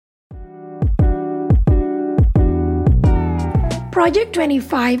Project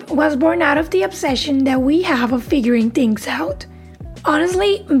 25 was born out of the obsession that we have of figuring things out.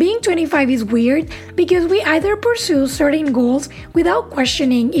 Honestly, being 25 is weird because we either pursue certain goals without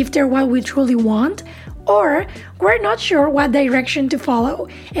questioning if they're what we truly want, or we're not sure what direction to follow,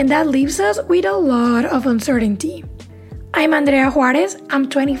 and that leaves us with a lot of uncertainty. I'm Andrea Juarez, I'm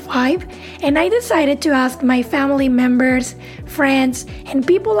 25, and I decided to ask my family members, friends, and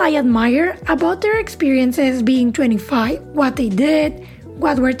people I admire about their experiences being 25, what they did,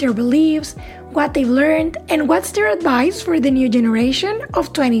 what were their beliefs, what they've learned, and what's their advice for the new generation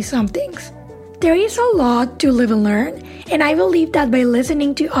of 20-somethings. There is a lot to live and learn, and I believe that by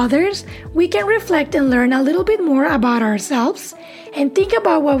listening to others, we can reflect and learn a little bit more about ourselves and think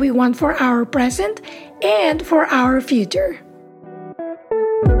about what we want for our present and for our future.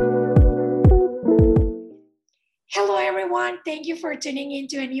 Hello everyone, thank you for tuning in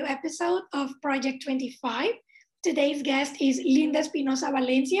to a new episode of Project 25. Today's guest is Linda ESPINOSA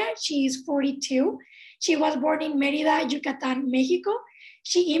Valencia. She is 42. She was born in Mérida, Yucatán, Mexico.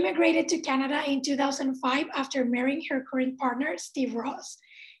 She immigrated to Canada in 2005 after marrying her current partner, Steve Ross.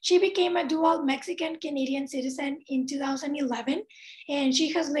 She became a dual Mexican-Canadian citizen in 2011, and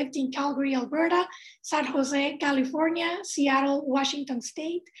she has lived in Calgary, Alberta, San Jose, California, Seattle, Washington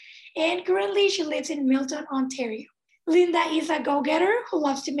State, and currently she lives in Milton, Ontario. Linda is a go-getter who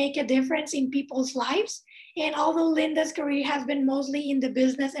loves to make a difference in people's lives. And although Linda's career has been mostly in the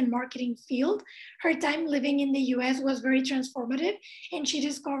business and marketing field, her time living in the US was very transformative, and she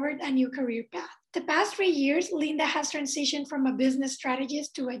discovered a new career path. The past 3 years, Linda has transitioned from a business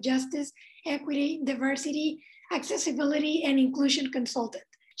strategist to a justice, equity, diversity, accessibility, and inclusion consultant.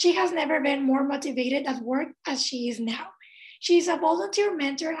 She has never been more motivated at work as she is now. She is a volunteer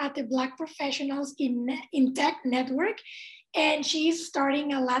mentor at the Black Professionals in Tech Network, and she is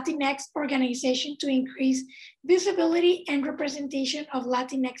starting a Latinx organization to increase visibility and representation of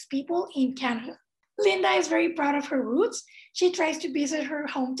Latinx people in Canada. Linda is very proud of her roots. She tries to visit her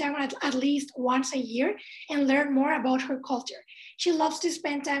hometown at least once a year and learn more about her culture. She loves to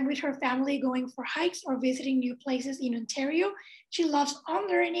spend time with her family going for hikes or visiting new places in Ontario. She loves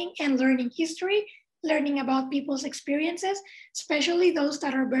unlearning and learning history, learning about people's experiences, especially those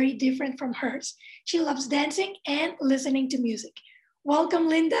that are very different from hers. She loves dancing and listening to music. Welcome,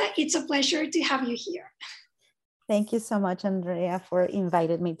 Linda. It's a pleasure to have you here. Thank you so much, Andrea, for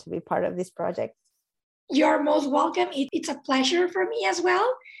inviting me to be part of this project. You're most welcome. It's a pleasure for me as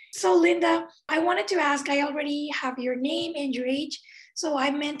well. So, Linda, I wanted to ask, I already have your name and your age. So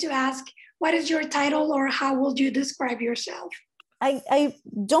I meant to ask, what is your title or how would you describe yourself? I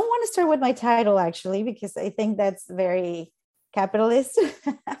don't want to start with my title, actually, because I think that's very capitalist.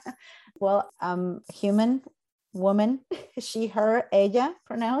 Well, I'm human, woman, she, her, ella,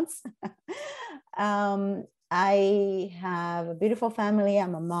 pronounce. I have a beautiful family.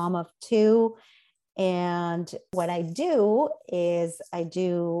 I'm a mom of 2. And what I do is I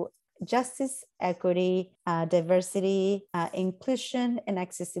do justice, equity, diversity, inclusion, and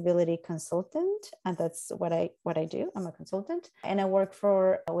accessibility consultant. And that's what I do. I'm a consultant, and I work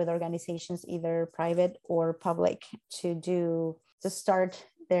with organizations, either private or public, to start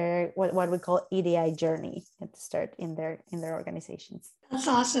their what we call EDI journey, and to start in their organizations. That's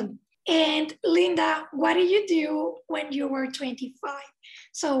awesome. And Linda, what did you do when you were 25?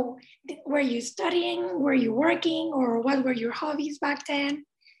 So were you studying, were you working, or what were your hobbies back then?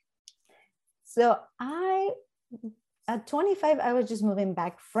 So at 25, I was just moving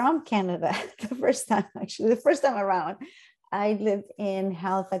back from Canada the first time around. I lived in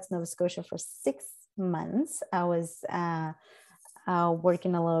Halifax, Nova Scotia for 6 months. I was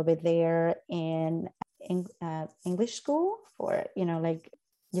working a little bit there in English school for,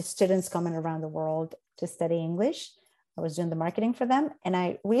 just students coming around the world to study English. I was doing the marketing for them. And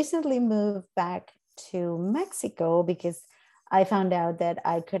I recently moved back to Mexico because I found out that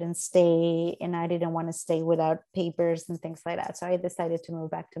I couldn't stay and I didn't want to stay without papers and things like that. So I decided to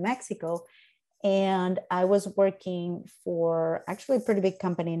move back to Mexico. And I was working for actually a pretty big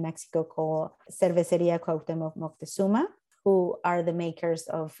company in Mexico called Cervecería Cuauhtémoc Moctezuma, who are the makers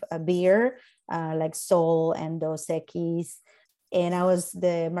of a beer like Sol and Dos Equis. And I was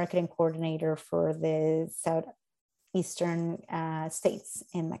the marketing coordinator for the southeastern states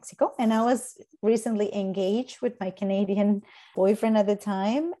in Mexico. And I was recently engaged with my Canadian boyfriend at the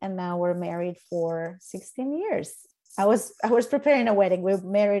time, and now we're married for 16 years. I was preparing a wedding. We were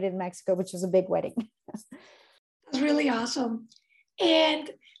married in Mexico, which was a big wedding. That's really awesome.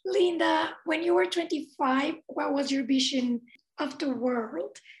 And Linda, when you were 25, what was your vision of the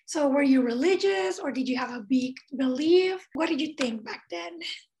world? So were you religious, or did you have a big belief? What did you think back then?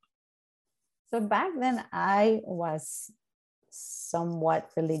 So back then I was somewhat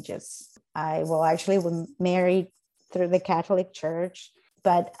religious. I well actually was married through the Catholic Church,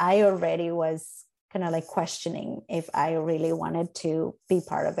 but I already was kind of like questioning if I really wanted to be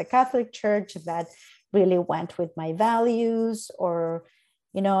part of the Catholic Church, if that really went with my values, or,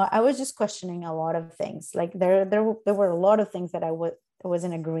 I was just questioning a lot of things. Like there were a lot of things that I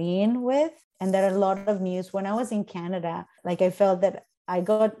wasn't agreeing with. And there are a lot of news when I was in Canada, like I felt that I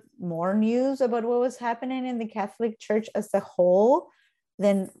got more news about what was happening in the Catholic Church as a whole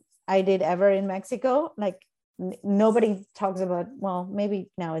than I did ever in Mexico. Like nobody talks about, well, maybe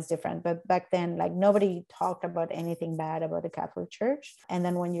now it's different, but back then, like nobody talked about anything bad about the Catholic Church. And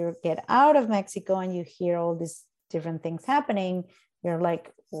then when you get out of Mexico and you hear all these different things happening, you're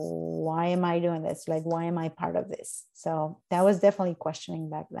like, why am I doing this? Like, why am I part of this? So that was definitely questioning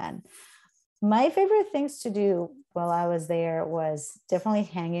back then. My favorite things to do while I was there was definitely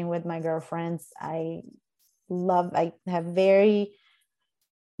hanging with my girlfriends. I have very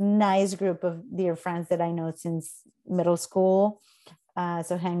nice group of dear friends that I know since middle school.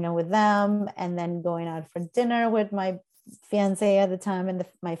 So hanging with them, and then going out for dinner with my fiance at the time and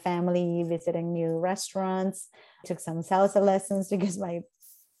my family, visiting new restaurants. Took some salsa lessons because my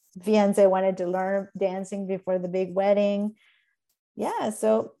fiance wanted to learn dancing before the big wedding. Yeah,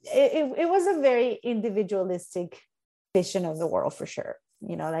 so it was a very individualistic vision of the world for sure.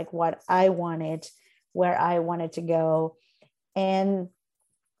 Like what I wanted, where I wanted to go. And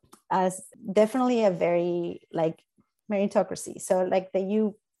as definitely a very like meritocracy. So like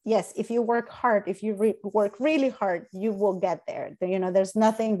yes, if you work hard, if you work really hard, you will get there. There's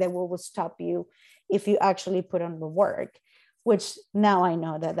nothing that will stop you if you actually put on the work, which now I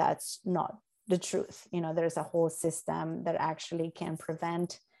know that that's not the truth. There's a whole system that actually can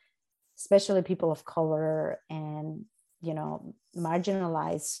prevent, especially people of color and,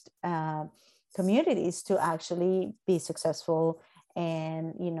 marginalized communities to actually be successful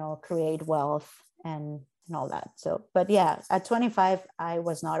and, create wealth and all that. So, but yeah, at 25, I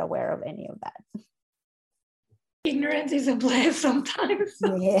was not aware of any of that. Ignorance is a bliss sometimes.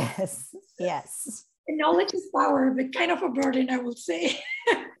 Yes, yes. And knowledge is power, but kind of a burden, I would say.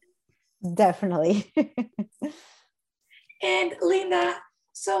 Definitely. And Linda,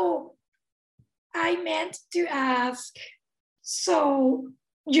 so I meant to ask, so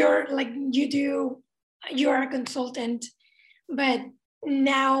you're a consultant, but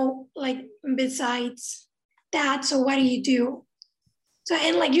now like besides that, so what do you do? So,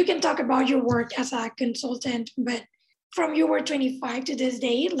 and like you can talk about your work as a consultant, but from you were 25 to this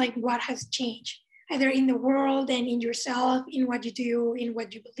day, like what has changed, either in the world and in yourself, in what you do, in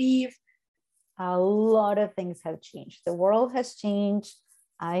what you believe? A lot of things have changed. The world has changed.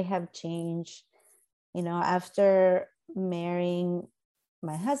 I have changed. After marrying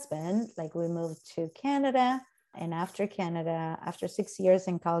my husband, like we moved to Canada. And after Canada, after 6 years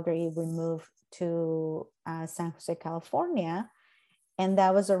in Calgary, we moved to San Jose, California. And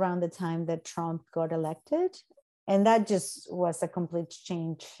that was around the time that Trump got elected. And that just was a complete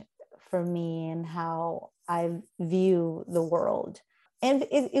change for me and how I view the world. And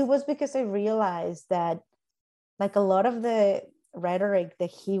it was because I realized that like a lot of the rhetoric that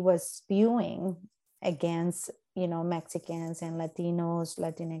he was spewing against, Mexicans and Latinos,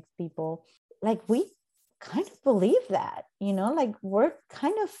 Latinx people, like we kind of believe that, like we're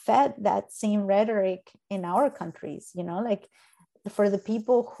kind of fed that same rhetoric in our countries, like for the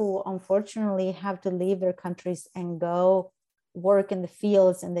people who unfortunately have to leave their countries and go work in the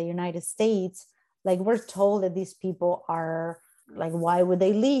fields in the United States, like we're told that these people are like, why would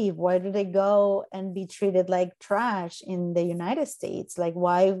they leave? Why do they go and be treated like trash in the United States? Like,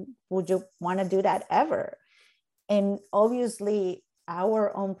 why would you want to do that ever? And obviously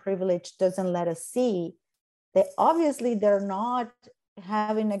our own privilege doesn't let us see that obviously they're not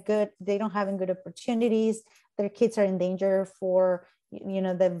having they don't have good opportunities. Their kids are in danger for,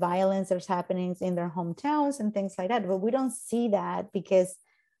 the violence that's happening in their hometowns and things like that. But we don't see that because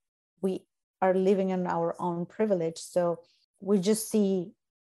we are living in our own privilege. So we just see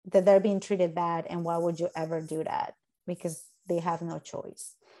that they're being treated bad. And why would you ever do that? Because they have no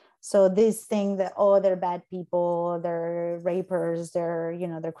choice. So this thing that, they're bad people, they're rapers, they're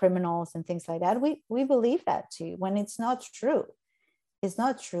criminals and things like that. We believe that too, when it's not true. It's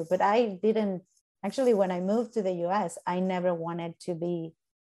not true. But I didn't, actually, when I moved to the US, I never wanted to be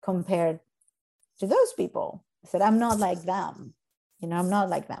compared to those people. I said, I'm not like them. I'm not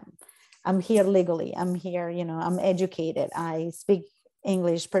like them. I'm here legally. I'm here, I'm educated. I speak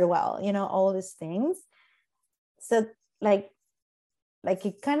English pretty well, all these things. So like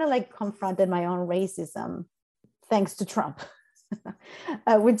it kind of like confronted my own racism thanks to Trump,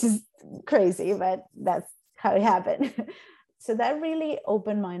 which is crazy, but that's how it happened. So that really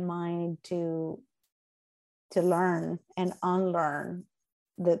opened my mind to learn and unlearn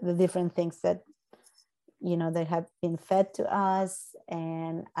the different things that, you know, that have been fed to us.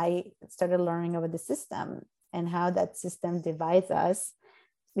 And I started learning about the system and how that system divides us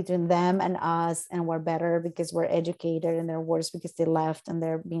between them and us, and we're better because we're educated, and they're worse because they left and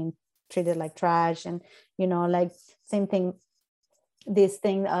they're being treated like trash. And, you know, like same thing, this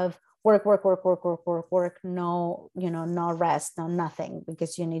thing of work, work, work, work, work, work, work, no, you know, no rest, no nothing,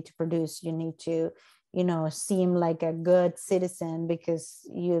 because you need to produce, you need to, you know, seem like a good citizen because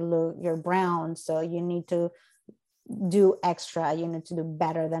you're brown, so you need to do extra, you need to do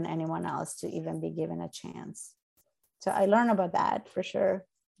better than anyone else to even be given a chance. So I learned about that for sure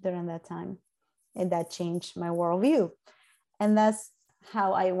during that time, and that changed my worldview. And that's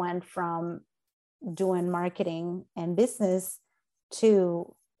how I went from doing marketing and business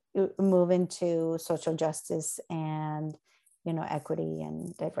to move into social justice and, you know, equity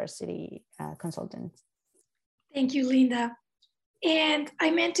and diversity consultant. Thank you, Linda. And I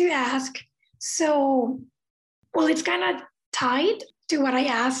meant to ask, so, well, it's kind of tied to what I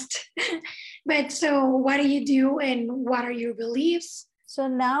asked, but so what do you do and what are your beliefs? So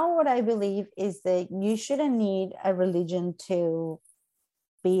now what I believe is that you shouldn't need a religion to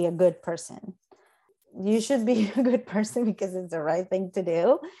be a good person. You should be a good person because it's the right thing to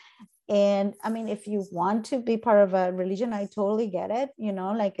do. And I mean, if you want to be part of a religion, I totally get it, you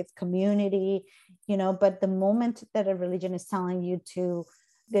know, like it's community, you know, but the moment that a religion is telling you to,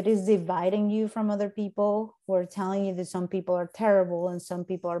 that is dividing you from other people, who are telling you that some people are terrible and some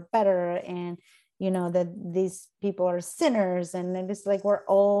people are better, and, you know, that these people are sinners, and then it's like, we're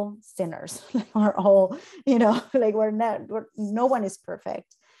all sinners. We're all, you know, like no one is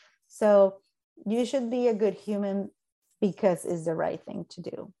perfect. So you should be a good human because it's the right thing to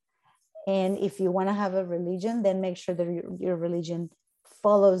do. And if you want to have a religion, then make sure that your religion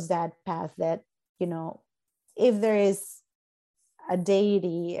follows that path, that, you know, if there is a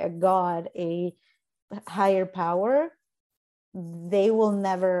deity, a God, a higher power, they will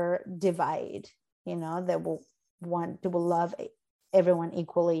never divide, you know, they will love everyone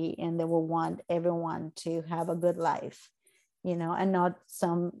equally, and they will want everyone to have a good life, you know, and not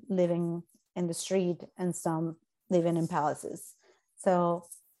some living in the street and some living in palaces. So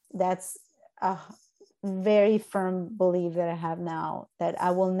that's a very firm belief that I have now, that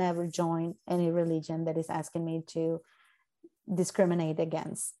I will never join any religion that is asking me to discriminate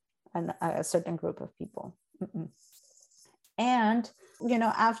against a certain group of people. Mm-mm. And, you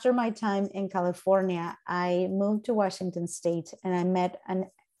know, after my time in California, I moved to Washington State, and I met an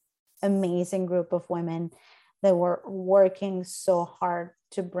amazing group of women that were working so hard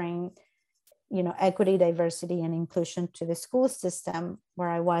to bring, you know, equity, diversity, and inclusion to the school system where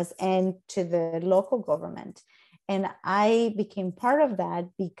I was, and to the local government. And I became part of that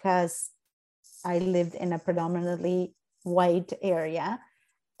because I lived in a predominantly white area,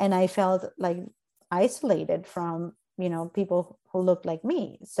 and I felt like isolated from, you know, people who looked like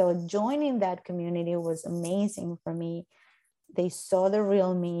me. So joining that community was amazing for me. They saw the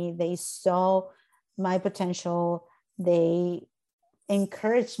real me, they saw my potential, they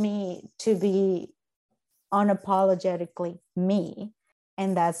encouraged me to be unapologetically me.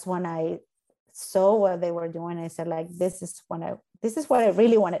 And that's when I saw what they were doing. I said, like, this is what I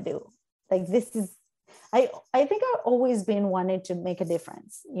really want to do. Like, this is, I think I've always been wanting to make a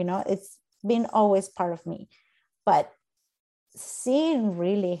difference, you know, it's been always part of me. But seeing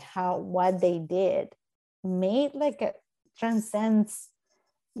really how what they did made like a transcends,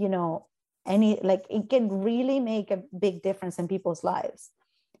 you know, any, like it can really make a big difference in people's lives.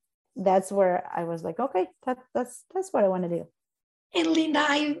 That's where I was like, okay, that's what I want to do. And Linda,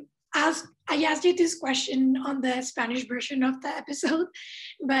 I asked you this question on the Spanish version of the episode,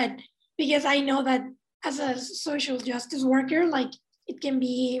 but because I know that as a social justice worker, like it can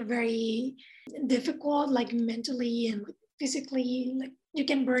be very difficult, like mentally and physically, like you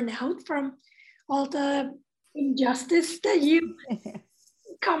can burn out from all the injustice that you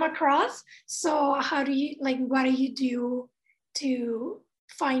come across. So how do you, like, what do you do to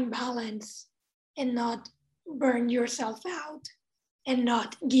find balance and not burn yourself out and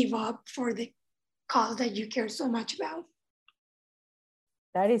not give up for the cause that you care so much about?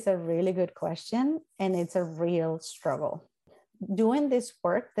 That is a really good question, and it's a real struggle. Doing this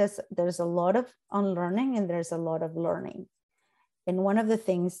work, there's a lot of unlearning and there's a lot of learning. And one of the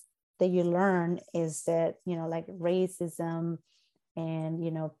things that you learn is that, you know, like racism and, you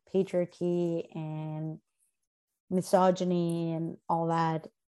know, patriarchy and misogyny and all that,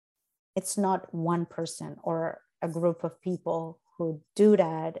 it's not one person or a group of people who do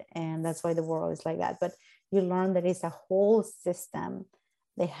that, and that's why the world is like that. But you learn that it's a whole system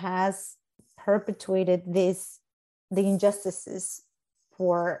that has perpetuated the injustices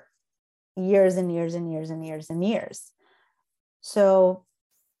for years and years and years and years and years. So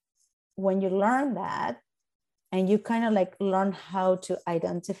when you learn that, and you kind of like learn how to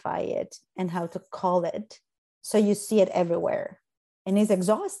identify it and how to call it, so you see it everywhere. And it's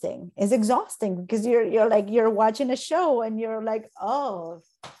exhausting. It's exhausting because you're watching a show and you're like, oh,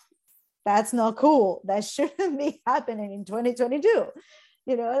 that's not cool. That shouldn't be happening in 2022.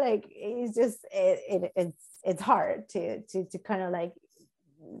 Like it's just it's hard to kind of like,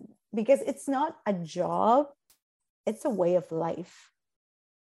 because it's not a job, it's a way of life.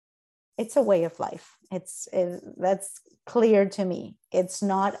 It's a way of life. That's clear to me. It's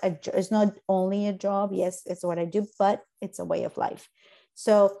not only a job. Yes, it's what I do, but it's a way of life.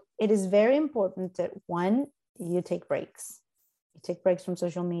 So it is very important that, one, you take breaks. You take breaks from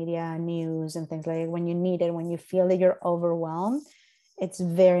social media, news, and things like that. When you need it, when you feel that you're overwhelmed, it's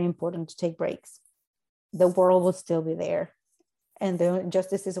very important to take breaks. The world will still be there, and the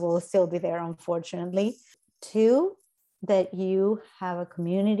injustices will still be there, unfortunately. Two, that you have a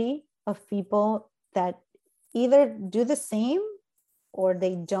community of people that either do the same or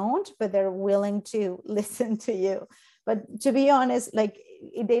they don't, but they're willing to listen to you. But to be honest, like,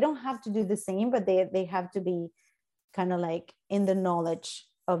 they don't have to do the same, but they have to be kind of like in the knowledge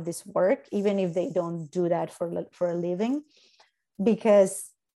of this work, even if they don't do that for a living. Because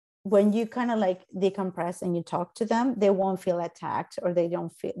when you kind of like decompress and you talk to them, they won't feel attacked, or they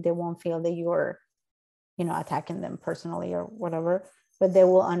won't feel that you're, attacking them personally or whatever, but they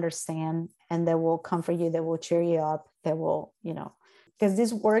will understand, and they will comfort you. They will cheer you up. They will, because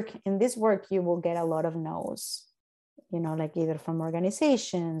in this work, you will get a lot of no's, like either from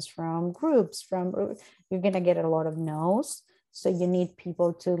organizations, from groups, you're going to get a lot of no's. So you need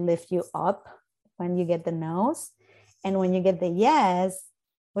people to lift you up when you get the no's. And when you get the yes,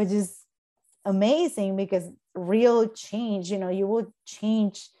 which is amazing, because real change, you will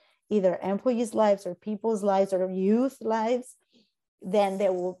change either employees' lives or people's lives or youth lives, then they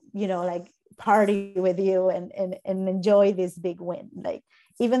will, like party with you and enjoy this big win. Like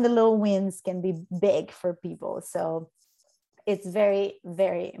even the little wins can be big for people. So it's very,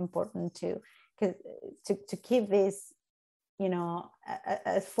 very important to keep this,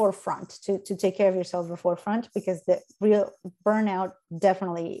 a forefront, to take care of yourself at the forefront, because the real burnout,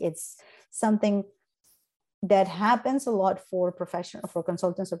 definitely, it's something that happens a lot for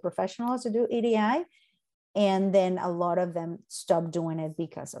consultants or professionals to do EDI. And then a lot of them stop doing it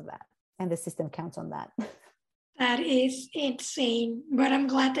because of that. And the system counts on that. That is insane. But I'm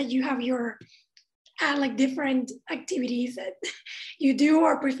glad that you have your like different activities that you do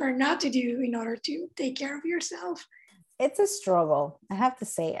or prefer not to do in order to take care of yourself. It's a struggle, I have to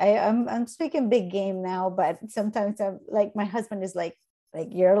say. I'm speaking big game now, but sometimes I'm like, my husband is like,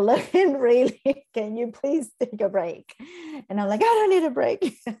 you're looking really, can you please take a break? And I'm like, I don't need a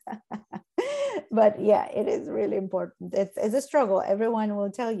break. But yeah, it is really important. It's a struggle. Everyone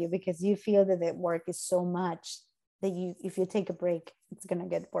will tell you, because you feel that the work is so much that if you take a break, it's going to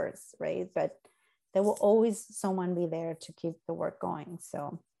get worse, right? But there will always someone be there to keep the work going.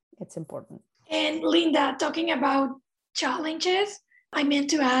 So it's important. And Linda, talking about challenges, I meant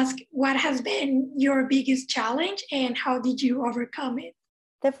to ask, what has been your biggest challenge and how did you overcome it?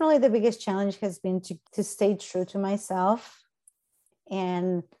 Definitely the biggest challenge has been to stay true to myself.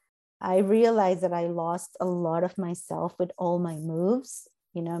 And I realized that I lost a lot of myself with all my moves.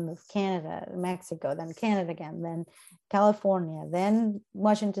 I moved Canada, Mexico, then Canada again, then California, then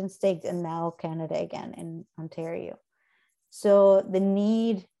Washington State, and now Canada again in Ontario. So the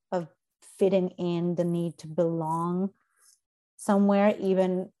need of fitting in, the need to belong somewhere,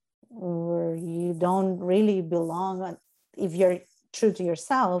 even where you don't really belong, if you're true to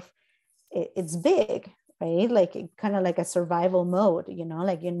yourself, it's big, right? Like kind of like a survival mode,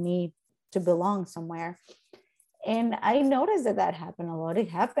 like you need to belong somewhere. And I noticed that happened a lot. It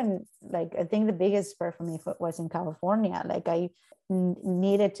happened, like, I think the biggest part for me was in California. Like I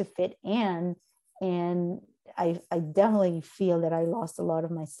needed to fit in, and I definitely feel that I lost a lot of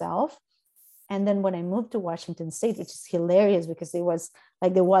myself. And then when I moved to Washington State, which is hilarious because it was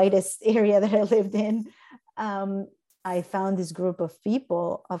like the whitest area that I lived in, I found this group of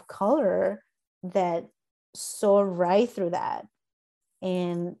people of color that saw right through that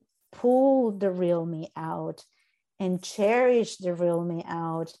and pulled the real me out and cherish the real me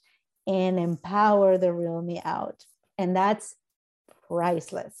out and empower the real me out. And that's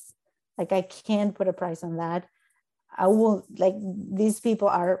priceless. Like I can't put a price on that. I will, like, these people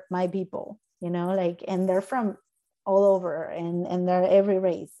are my people, like, and they're from all over, and they're every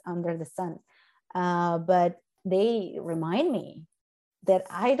race under the sun. But they remind me that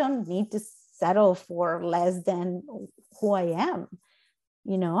I don't need to settle for less than who I am,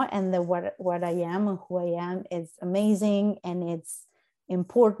 and that what I am and who I am is amazing, and it's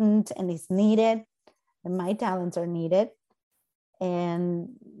important, and it's needed, and my talents are needed. And,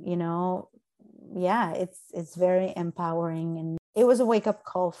 yeah, it's very empowering. And it was a wake-up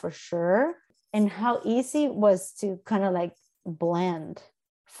call for sure. And how easy it was to kind of like blend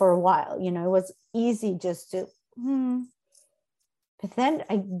for a while. It was easy just to, but then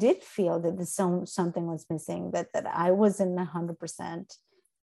I did feel that something was missing, that I wasn't 100%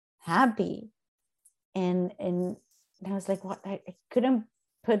 happy. And I was like, what? I couldn't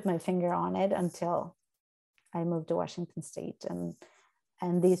put my finger on it until I moved to Washington State,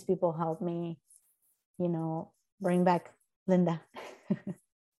 and these people helped me, bring back Linda.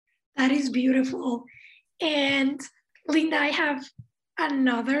 That is beautiful. And Linda, I have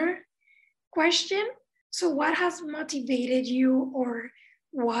another question. So what has motivated you, or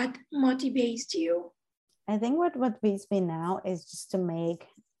what motivates you? I think what motivates me now is just to make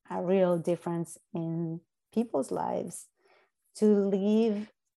a real difference in people's lives, to leave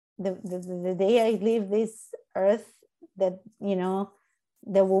the day I leave this earth, that,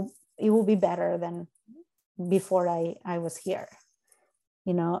 it will be better than before I was here.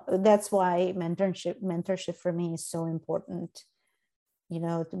 That's why mentorship for me is so important.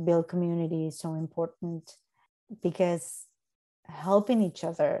 To build community is so important, because helping each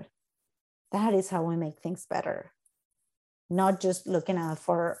other, that is how we make things better. Not just looking out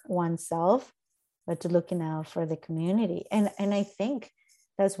for oneself, but to looking out for the community. And I think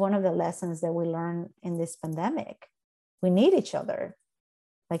that's one of the lessons that we learn in this pandemic. We need each other.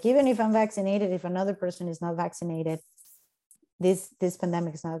 Like, even if I'm vaccinated, if another person is not vaccinated, this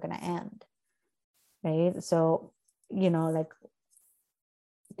pandemic is not going to end, right? So, like,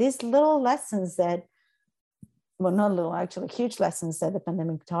 these little lessons that, well, not little, actually huge lessons that the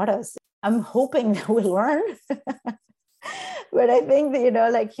pandemic taught us, I'm hoping that we learn. But I think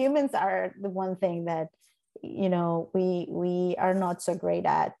that, like, humans are the one thing that, we are not so great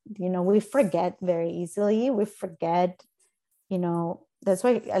at. We forget very easily. We forget, that's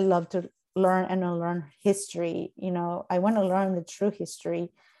why I love to learn and unlearn history. I want to learn the true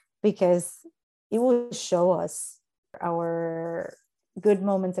history, because it will show us our good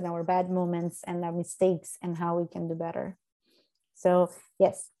moments and our bad moments and our mistakes and how we can do better. So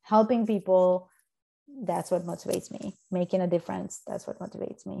yes, helping people, that's what motivates me. Making a difference, that's what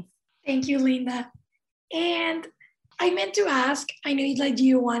motivates me. Thank you, Linda. And I meant to ask, I know like, do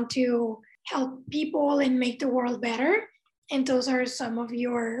you want to help people and make the world better? And those are some of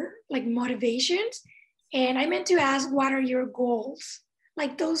your like motivations. And I meant to ask, what are your goals?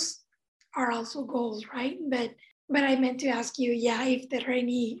 Like, those are also goals, right? But I meant to ask you, if there are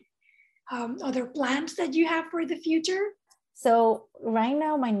any other plans that you have for the future. So right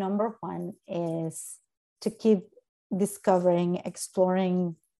now, my number one is to keep discovering,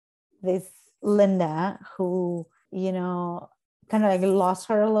 exploring this Linda, who, kind of like lost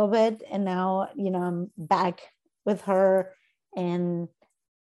her a little bit. And now, I'm back with her, and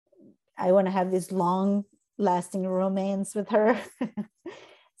I want to have this long lasting romance with her.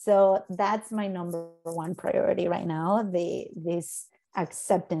 So that's my number one priority right now, this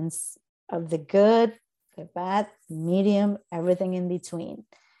acceptance of the good, the bad, medium, everything in between,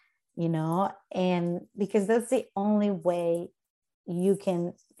 and because that's the only way you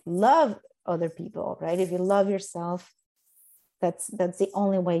can love other people, right? If you love yourself, that's the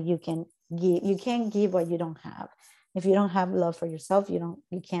only way you can give. You can't give what you don't have. If you don't have love for yourself, you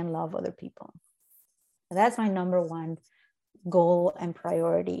can't love other people. That's my number one goal and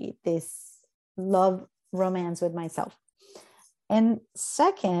priority, this love romance with myself. And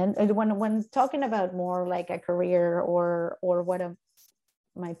second, when talking about more like a career or what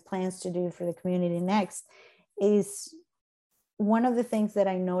my plans to do for the community next, is one of the things that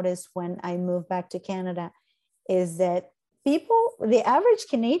I noticed when I moved back to Canada is that people, the average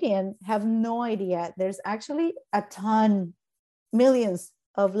Canadian, have no idea there's actually a ton, millions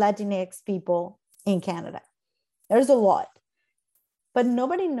of Latinx people in Canada. There's a lot, but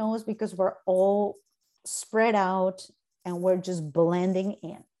nobody knows, because we're all spread out and we're just blending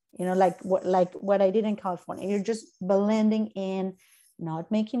in, like what I did in California. You're just blending in,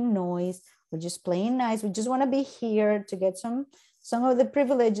 not making noise. We're just playing nice. We just want to be here to get some of the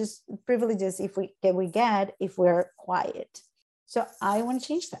privileges if we get if we're quiet. So I want to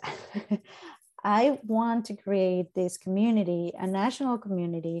change that. I want to create this community, a national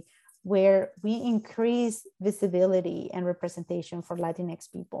community, where we increase visibility and representation for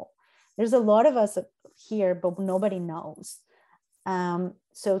Latinx people. There's a lot of us here, but nobody knows.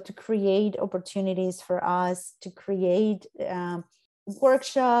 So to create opportunities for us, to create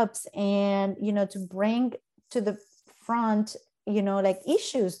workshops, and, to bring to the front, like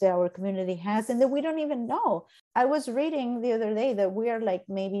issues that our community has and that we don't even know. I was reading the other day that we are like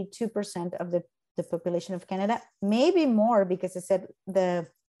maybe 2% of the population of Canada, maybe more, because it said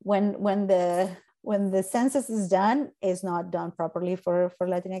when the census is done, is not done properly for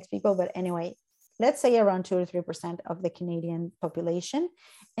Latinx people. But anyway, let's say around 2 or 3% of the Canadian population,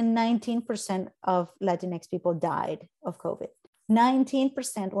 and 19% of Latinx people died of COVID.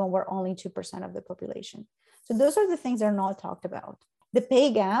 19% when we're only 2% of the population. So those are the things that are not talked about. The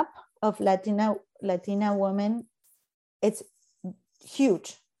pay gap of Latina women, it's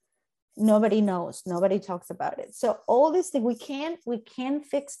huge. Nobody knows, nobody talks about it. So all these things, we can't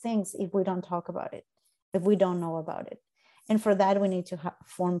fix things if we don't talk about it, if we don't know about it. And for that, we need to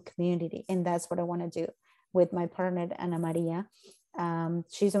form community. And that's what I want to do with my partner, Ana Maria.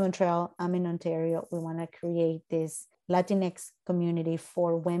 She's in Montreal, I'm in Ontario. We want to create this Latinx community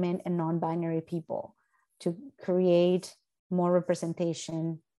for women and non-binary people to create more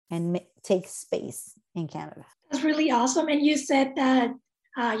representation and take space in Canada. That's really awesome. And you said that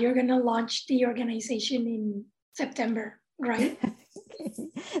you're going to launch the organization in September, right?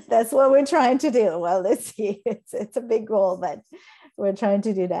 That's what we're trying to do. Well, let's see. It's a big goal, but we're trying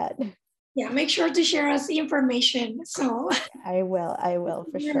to do that. Yeah, make sure to share us the information. So I will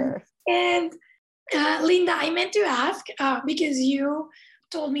for sure. And Linda, I meant to ask, because you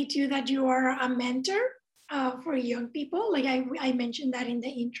told me too that you are a mentor for young people. Like I mentioned that in the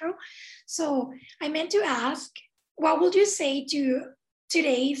intro. So I meant to ask, what would you say to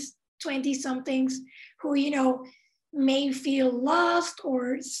today's 20-somethings who, may feel lost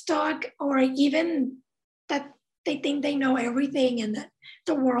or stuck, or even that they think they know everything and that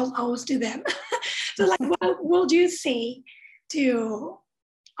the world owes to them? So like, what would you say to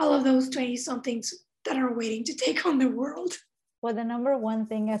all of those 20-somethings that are waiting to take on the world? Well, the number one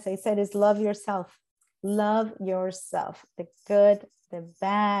thing, as I said, is love yourself. Love yourself. The good, the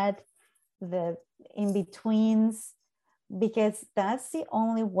bad, the in-betweens, because that's the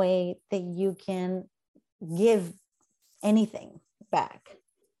only way that you can give anything back.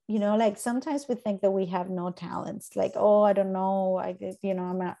 Like sometimes we think that we have no talents. Like, oh, I don't know.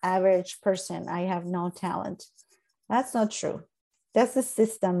 I'm an average person. I have no talent. That's not true. That's the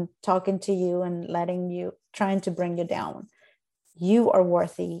system talking to you and trying to bring you down. You are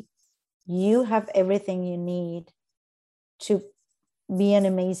worthy. You have everything you need to be an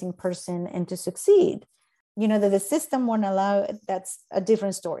amazing person and to succeed. That the system won't allow it, that's a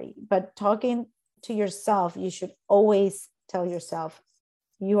different story. But talking to yourself, you should always tell yourself,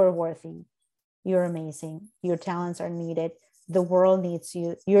 you are worthy. You're amazing. Your talents are needed. The world needs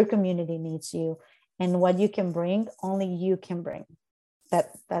you. Your community needs you. And what you can bring, only you can bring.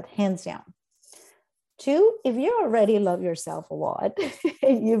 That hands down. 2, if you already love yourself a lot,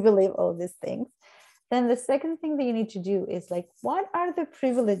 and you believe all these things, then the second thing that you need to do is like, what are the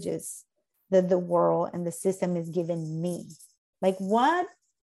privileges that the world and the system is giving me? Like, what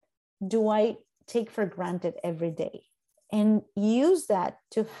do I take for granted every day? And use that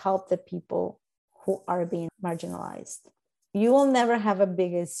to help the people who are being marginalized. You will never have a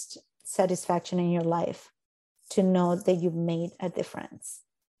biggest satisfaction in your life to know that you've made a difference.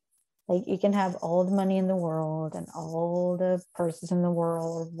 Like, you can have all the money in the world and all the purses in the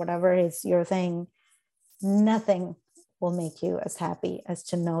world, or whatever is your thing. Nothing will make you as happy as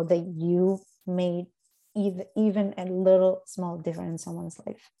to know that you made even a little small difference in someone's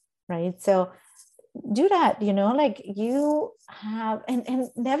life, right? So do that, like you have, and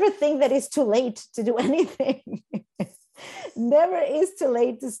never think that it's too late to do anything. Never is too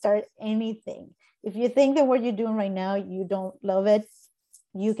late to start anything. If you think that what you're doing right now, you don't love it,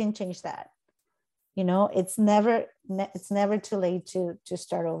 you can change that. It's never too late to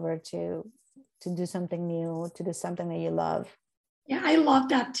start over, to do something new, to do something that you love. Yeah, I love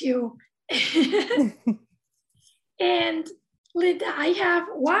that too. And Linda, I have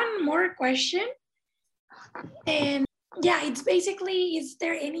one more question. And yeah, it's basically, is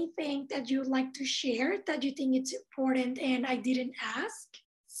there anything that you'd like to share that you think it's important and I didn't ask?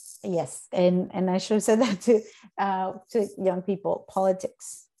 Yes, and I should have said that to young people.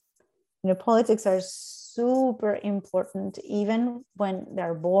 Politics. Politics are super important, even when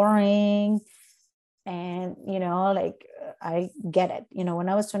they're boring. And, like, I get it. When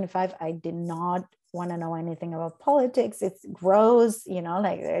I was 25, I did not want to know anything about politics. It's gross,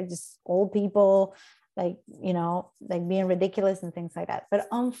 like they're just old people, like, like being ridiculous and things like that. But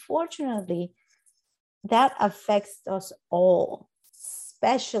unfortunately, that affects us all,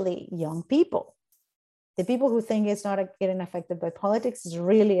 especially young people. The people who think it's not getting affected by politics is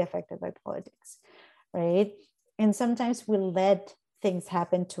really affected by politics, right? And sometimes we let things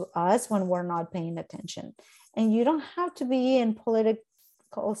happen to us when we're not paying attention. And you don't have to be in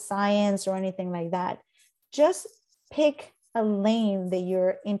political science or anything like that. Just pick a lane that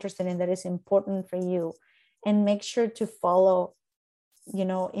you're interested in, that is important for you, and make sure to follow,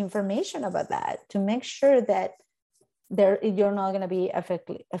 information about that, to make sure that you're not going to be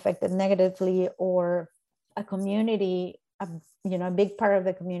affected negatively, or a community, a big part of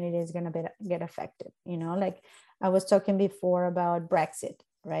the community is going to get affected. Like I was talking before about Brexit,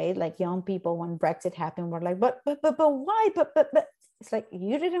 right? Like young people, when Brexit happened, were like, but why? But it's like,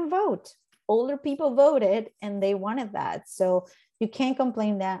 you didn't vote. Older people voted and they wanted that. So you can't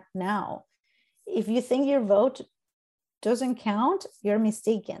complain that now. If you think your vote doesn't count, you're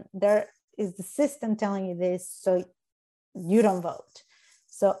mistaken. There is the system telling you this, so you don't vote.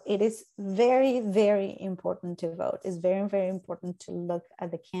 So it is very, very important to vote. It's very, very important to look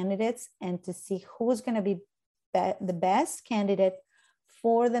at the candidates and to see who's going to be the best candidate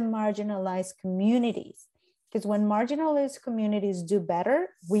for the marginalized communities. Because when marginalized communities do better,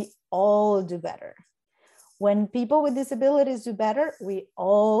 we all do better. When people with disabilities do better, we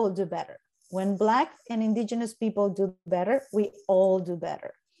all do better. When Black and Indigenous people do better, we all do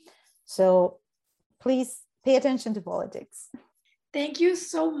better. So please pay attention to politics. Thank you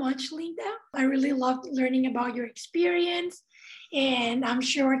so much, Linda. I really loved learning about your experience, and I'm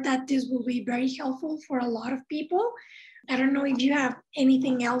sure that this will be very helpful for a lot of people. I don't know if you have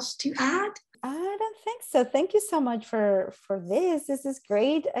anything else to add. I don't think so. Thank you so much for this. This is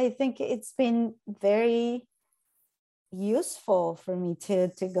great. I think it's been very useful for me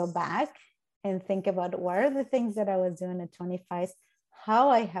to go back and think about what are the things that I was doing at 25, how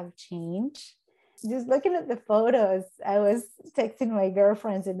I have changed. Just looking at the photos, I was texting my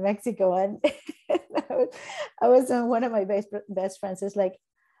girlfriends in Mexico, and I was on one of my best friends is like,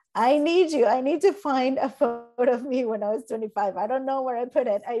 I need to find a photo of me when I was 25. I don't know where I put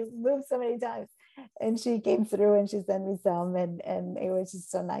it. I moved so many times. And she came through and she sent me some, and it was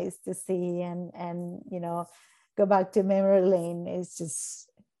just so nice to see and go back to memory lane. It's just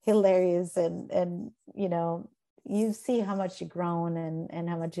hilarious, and you see how much you've grown and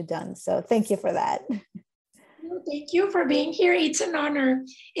how much you've done. So thank you for that. Thank you for being here. It's an honor,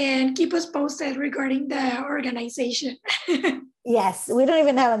 and keep us posted regarding the organization. Yes, we don't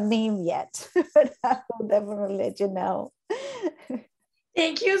even have a name yet, but I will definitely let you know.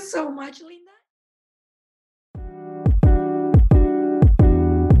 Thank you so much, Linda.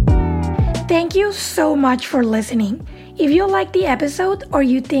 Thank you so much for listening. If you like the episode or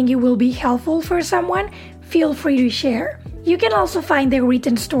you think it will be helpful for someone, feel free to share. You can also find the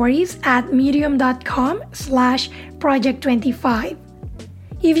written stories at medium.com/project25.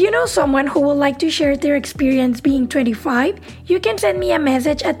 If you know someone who would like to share their experience being 25, you can send me a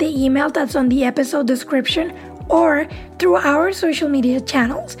message at the email that's on the episode description or through our social media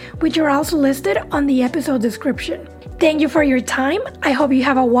channels, which are also listed on the episode description. Thank you for your time. I hope you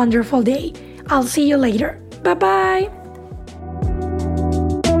have a wonderful day. I'll see you later. Bye-bye.